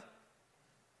 Isaiah,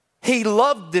 he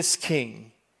loved this king.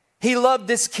 He loved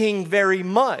this king very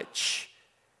much.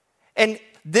 And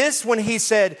this, when he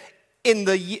said,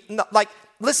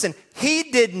 listen, he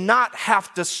did not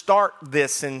have to start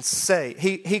this and say,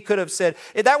 he could have said,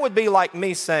 that would be like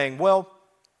me saying, well,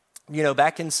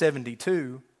 back in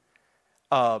 72,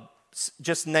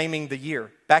 just naming the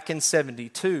year, back in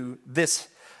 72, this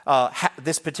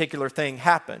particular thing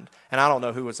happened. And I don't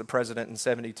know who was the president in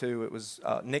 72. It was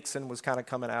Nixon was kind of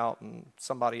coming out and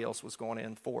somebody else was going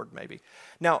in, Ford maybe.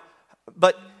 Now,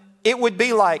 but it would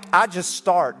be like I just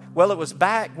start, well, it was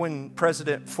back when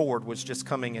President Ford was just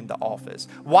coming into office.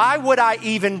 Why would I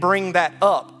even bring that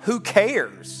up? Who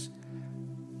cares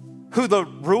who the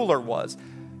ruler was?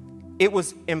 It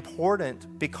was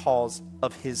important because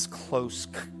of his close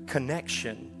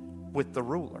connection with the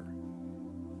ruler.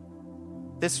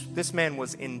 This man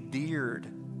was endeared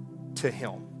to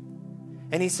him.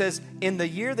 And he says, in the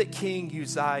year that King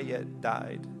Uzziah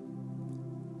died,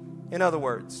 in other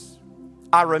words,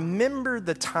 I remember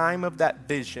the time of that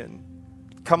vision.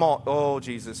 Come on, oh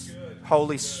Jesus,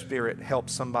 Holy Spirit, help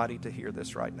somebody to hear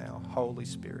this right now. Holy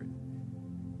Spirit.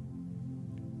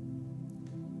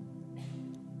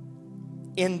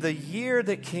 In the year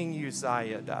that King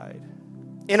Uzziah died,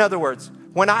 in other words,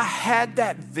 when I had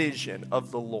that vision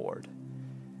of the Lord,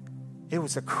 it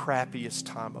was the crappiest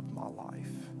time of my life.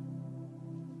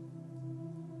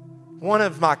 One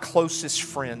of my closest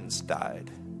friends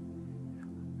died.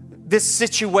 This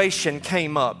situation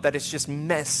came up that is just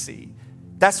messy.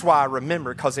 That's why I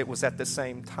remember, because it was at the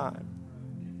same time.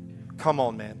 Come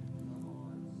on, man.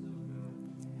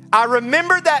 I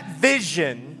remember that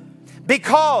vision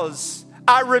because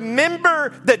I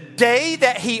remember the day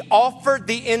that he offered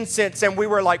the incense, and we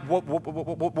were like,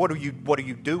 what are you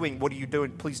doing? What are you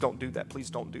doing? Please don't do that. Please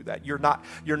don't do that. You're not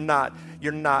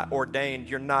ordained.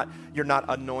 You're not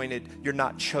anointed. You're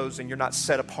not chosen. You're not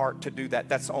set apart to do that.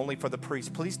 That's only for the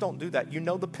priest. Please don't do that. You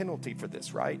know the penalty for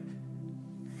this, right?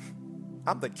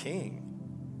 I'm the king.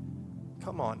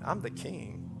 Come on, I'm the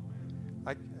king.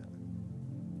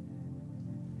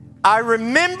 I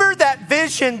remember that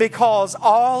vision because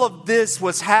all of this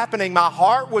was happening. My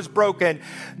heart was broken.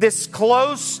 This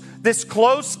close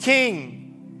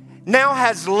king now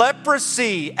has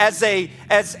leprosy as a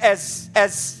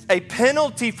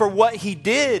penalty for what he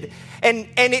did. And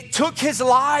it took his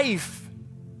life.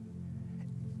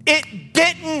 It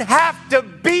didn't have to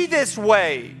be this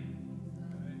way,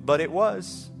 but it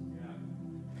was.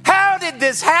 How did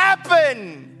this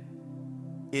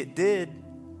happen? It did.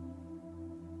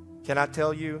 Can I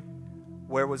tell you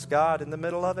where was God in the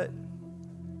middle of it?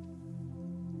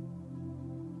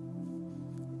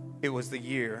 It was the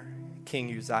year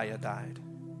King Uzziah died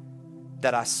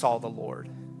that I saw the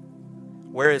Lord.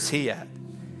 Where is he at?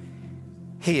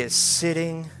 He is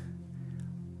sitting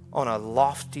on a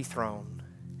lofty throne,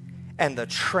 and the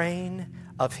train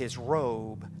of his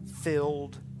robe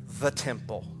filled the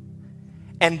temple.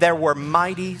 And there were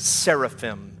mighty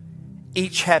seraphim,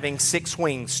 each having 6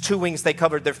 wings. 2 wings they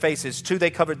covered their faces, 2 they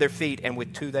covered their feet, and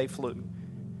with 2 they flew.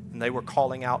 And they were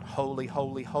calling out, holy,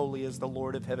 holy, holy is the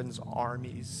Lord of heaven's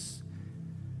armies.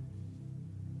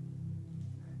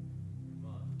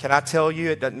 Can I tell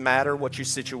you, it doesn't matter what your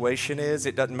situation is.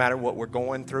 It doesn't matter what we're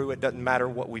going through. It doesn't matter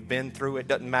what we've been through. It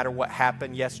doesn't matter what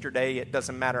happened yesterday. It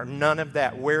doesn't matter. None of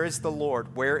that. Where is the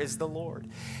Lord? Where is the Lord?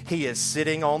 He is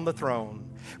sitting on the throne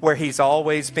where He's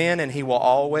always been and He will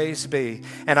always be.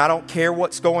 And I don't care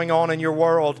what's going on in your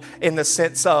world in the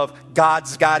sense of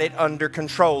God's got it under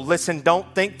control. Listen,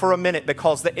 don't think for a minute,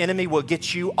 because the enemy will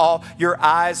get you off your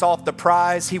eyes off the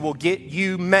prize. He will get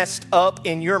you messed up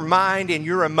in your mind, in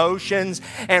your emotions,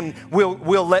 and we'll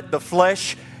let the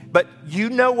flesh. But you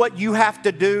know what you have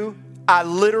to do? I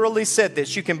literally said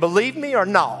this. You can believe me or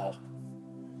no.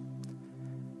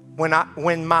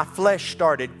 When my flesh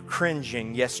started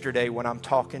cringing yesterday when I'm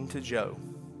talking to Joe,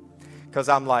 because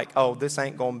I'm like, oh, this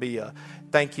ain't going to be a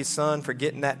thank you, son, for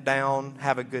getting that down,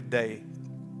 have a good day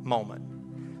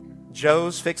moment.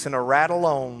 Joe's fixing to rattle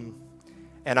on,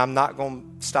 and I'm not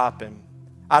going to stop him.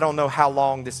 I don't know how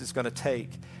long this is going to take.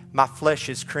 My flesh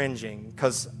is cringing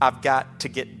because I've got to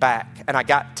get back, and I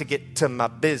got to get to my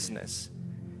business.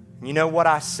 You know what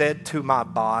I said to my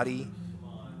body?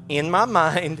 In my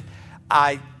mind,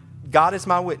 God is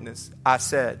my witness. I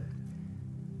said,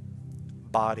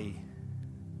 body,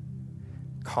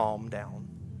 calm down.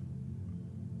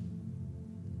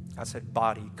 I said,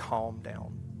 body, calm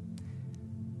down.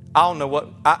 I don't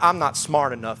know I'm not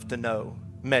smart enough to know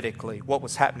medically what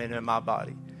was happening in my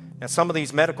body. Now, some of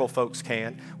these medical folks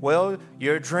can. Well,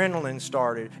 your adrenaline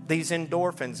started, these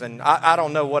endorphins, and I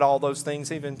don't know what all those things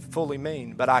even fully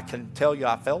mean, but I can tell you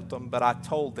I felt them, but I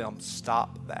told them,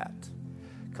 stop that.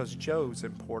 Because Joe's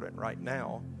important right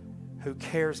now. Who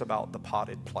cares about the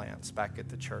potted plants back at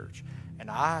the church? And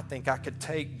I think I could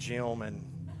take Jim and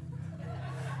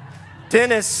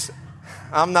Dennis.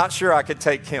 I'm not sure I could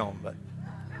take him,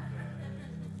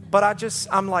 but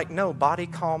I'm like, no, body,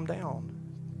 calm down.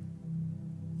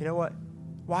 You know what?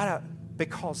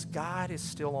 Because God is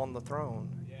still on the throne.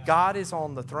 God is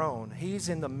on the throne. He's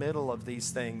in the middle of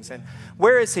these things. And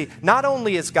where is He? Not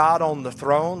only is God on the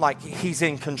throne, like He's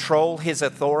in control, His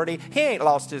authority. He ain't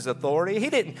lost His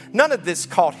authority. None of this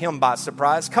caught Him by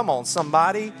surprise. Come on,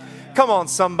 somebody. Come on,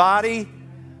 somebody.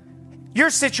 Your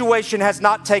situation has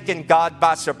not taken God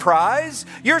by surprise.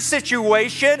 Your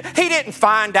situation, He didn't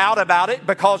find out about it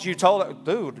because you told him,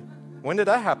 dude, when did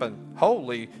that happen?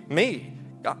 Holy me.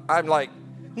 I'm like,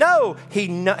 no,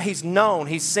 He's known.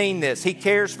 He's seen this. He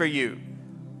cares for you.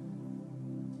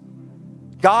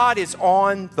 God is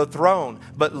on the throne.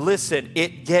 But listen,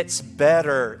 it gets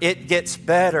better. It gets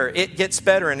better. It gets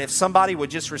better. And if somebody would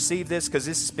just receive this, because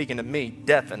this is speaking to me,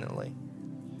 definitely.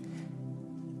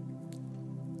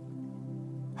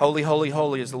 Holy, holy,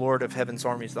 holy is the Lord of heaven's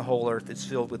armies. The whole earth is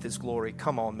filled with His glory.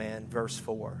 Come on, man. Verse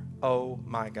 4. Oh,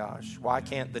 my gosh. Why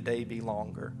can't the day be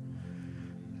longer?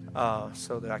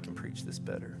 So that I can preach this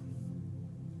better.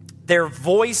 Their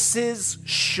voices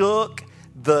shook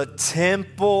the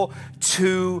temple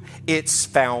to its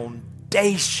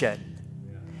foundation,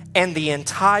 and the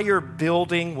entire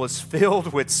building was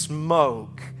filled with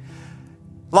smoke.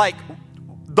 Like,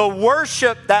 the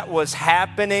worship that was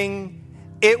happening,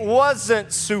 it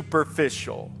wasn't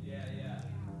superficial.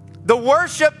 The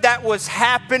worship that was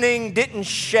happening didn't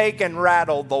shake and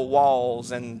rattle the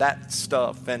walls and that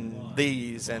stuff and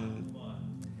these, and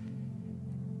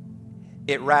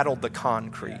it rattled the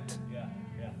concrete.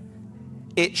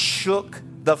 It shook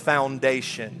the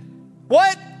foundation.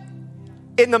 What?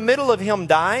 In the middle of him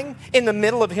dying, in the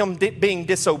middle of him being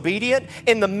disobedient,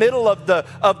 in the middle of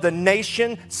the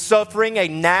nation suffering a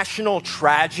national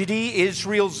tragedy,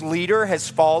 Israel's leader has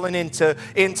fallen into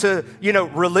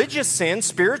religious sin,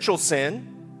 spiritual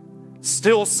sin,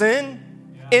 still sin.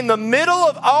 In the middle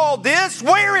of all this,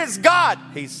 where is God?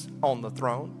 He's on the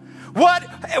throne. What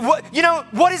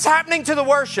is happening to the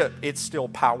worship? It's still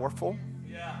powerful.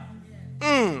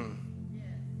 Come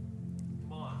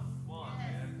on,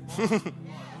 man.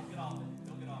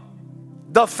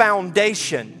 The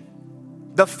foundation,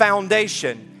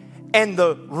 and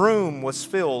the room was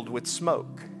filled with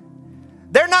smoke.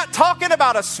 They're not talking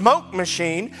about a smoke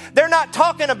machine. They're not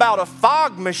talking about a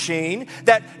fog machine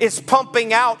that is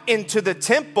pumping out into the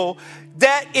temple.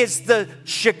 That is the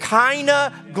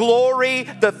Shekinah glory,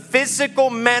 the physical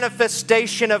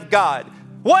manifestation of God.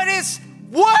 What is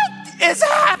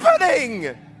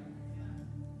happening?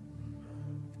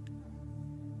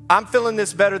 I'm feeling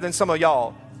this better than some of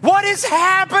y'all. What is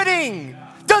happening?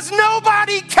 Does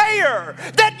nobody care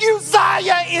that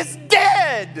Uzziah is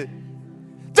dead?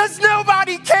 Does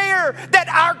nobody care that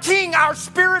our king, our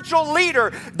spiritual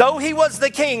leader, though he was the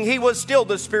king, he was still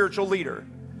the spiritual leader?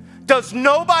 Does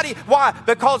nobody, why?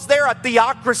 Because they're a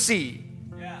theocracy.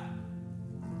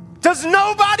 Does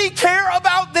nobody care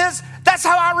about this? That's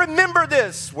how I remember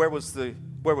this. Where was the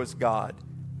Where was God?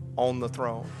 On the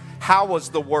throne. How was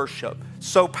the worship?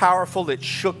 So powerful it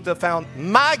shook the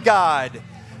foundation. My God!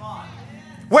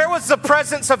 Where was the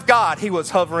presence of God? He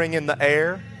was hovering in the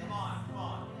air.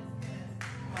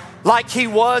 Like he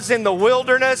was in the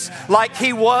wilderness, like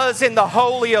he was in the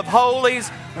Holy of Holies.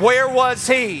 Where was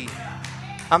he?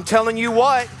 I'm telling you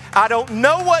what, I don't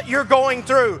know what you're going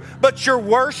through, but your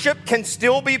worship can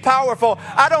still be powerful.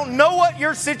 I don't know what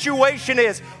your situation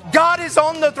is. God is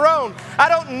on the throne. I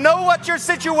don't know what your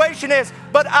situation is,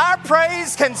 but our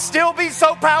praise can still be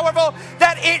so powerful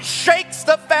that it shakes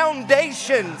the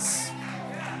foundations.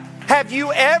 Have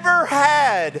you ever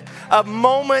had a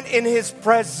moment in His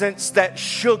presence that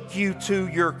shook you to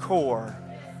your core?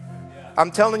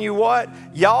 I'm telling you what,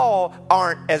 y'all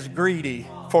aren't as greedy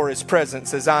for His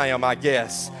presence as I am, I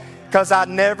guess. Because I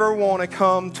never want to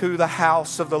come to the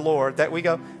house of the Lord that we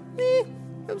go, it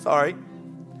was all right.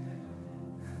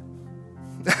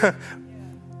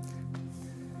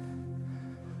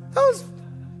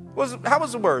 How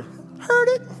was the word? Heard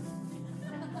it?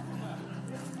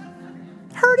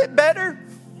 Heard it better.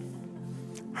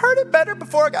 Heard it better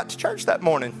before I got to church that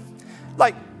morning.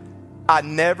 Like, I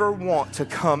never want to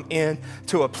come in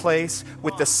to a place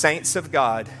with the saints of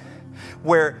God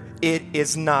where it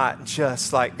is not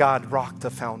just like, God, rock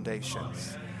the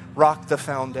foundations. Rock the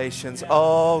foundations.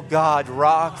 Oh, God,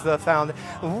 rock the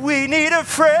foundation. We need a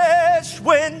fresh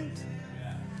wind,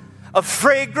 a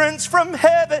fragrance from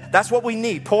heaven. That's what we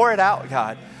need. Pour it out,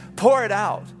 God. Pour it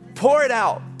out. Pour it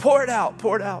out. Pour it out.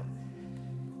 Pour it out.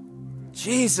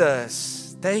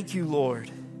 Jesus, thank you, Lord.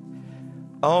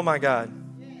 Oh, my God.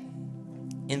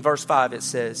 In verse 5 it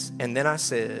says, and then I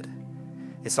said,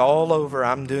 it's all over.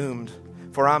 I'm doomed.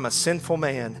 For I'm a sinful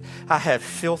man. I have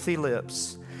filthy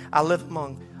lips. I live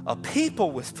among a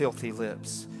people with filthy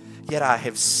lips. Yet I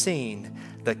have seen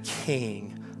the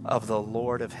King of the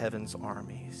Lord of heaven's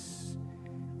armies.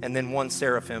 And then one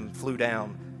seraphim flew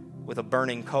down with a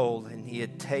burning coal, and he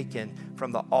had taken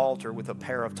from the altar with a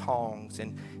pair of tongs.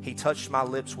 And he touched my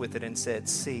lips with it and said,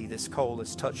 see, this coal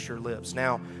has touched your lips.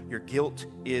 Now your guilt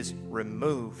is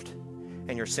removed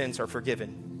and your sins are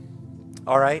forgiven.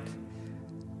 All right?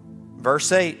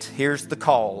 Verse 8, here's the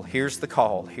call, here's the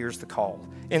call, here's the call.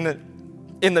 In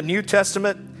the New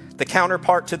Testament, the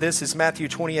counterpart to this is Matthew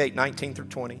 28, 19 through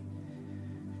 20.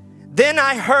 Then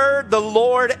I heard the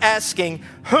Lord asking,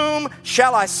 whom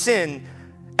shall I send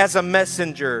as a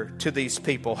messenger to these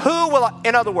people? Who will I,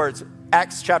 in other words,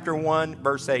 Acts chapter 1,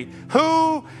 verse 8,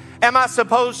 who am I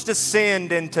supposed to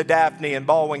send into Daphne and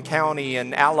Baldwin County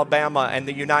and Alabama and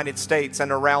the United States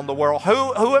and around the world?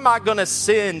 Who am I going to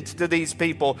send to these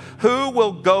people? Who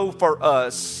will go for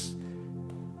us?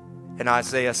 And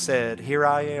Isaiah said, here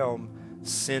I am,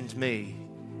 send me.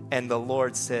 And the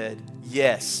Lord said,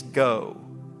 yes, go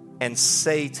and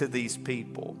say to these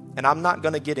people. And I'm not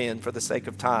going to get in, for the sake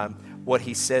of time, what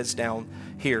he says down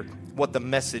here, what the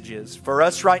message is. For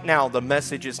us right now, the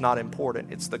message is not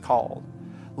important. It's the call.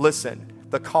 Listen,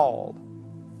 the call.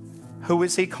 Who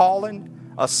is he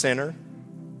calling? A sinner.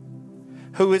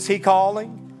 Who is he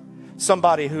calling?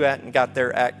 Somebody who hadn't got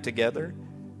their act together.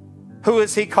 Who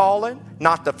is he calling?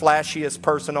 Not the flashiest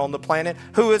person on the planet.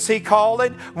 Who is he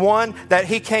calling? One that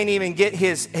he can't even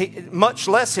get much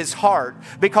less his heart,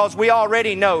 because we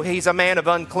already know he's a man of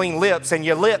unclean lips, and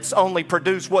your lips only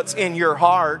produce what's in your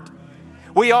heart.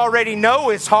 We already know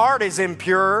his heart is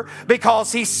impure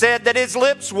because he said that his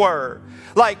lips were.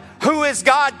 Like, who is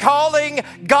God calling?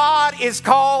 God is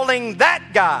calling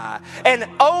that guy. And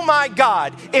oh my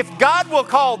God, if God will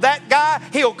call that guy,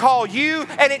 he'll call you,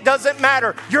 and it doesn't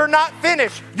matter. You're not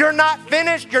finished. You're not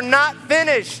finished. You're not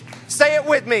finished. Say it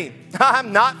with me.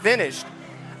 I'm not finished.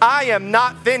 I am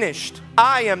not finished.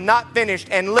 I am not finished.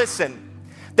 And listen,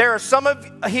 there are some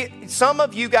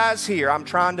of you guys here. I'm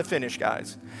trying to finish,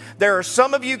 guys. There are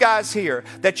some of you guys here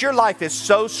that your life is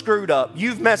so screwed up.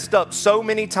 You've messed up so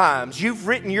many times. You've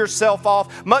written yourself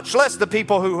off, much less the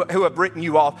people who have written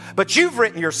you off, but you've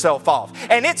written yourself off.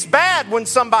 And it's bad when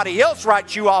somebody else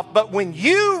writes you off, but when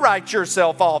you write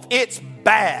yourself off, it's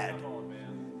bad.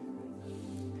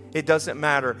 It doesn't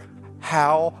matter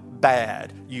how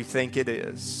bad you think it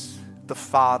is. The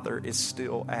Father is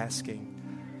still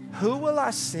asking, who will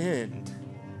I send?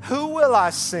 Who will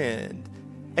I send?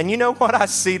 And you know what? I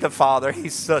see the Father.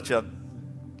 He's such a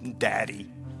daddy.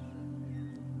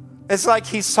 It's like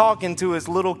he's talking to his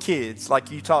little kids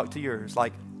like you talk to yours.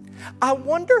 Like, I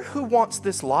wonder who wants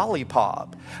this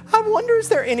lollipop. I wonder, is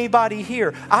there anybody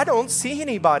here? I don't see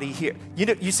anybody here.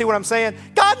 You see what I'm saying?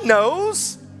 God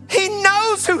knows. He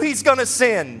knows who he's going to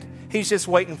send. He's just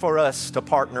waiting for us to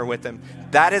partner with him.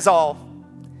 That is all.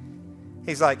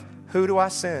 He's like, who do I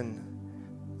send?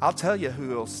 I'll tell you who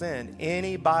he'll send.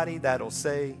 Anybody that'll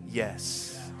say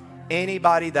yes.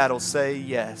 Anybody that'll say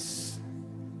yes.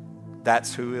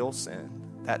 That's who he'll send.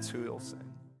 That's who he'll send.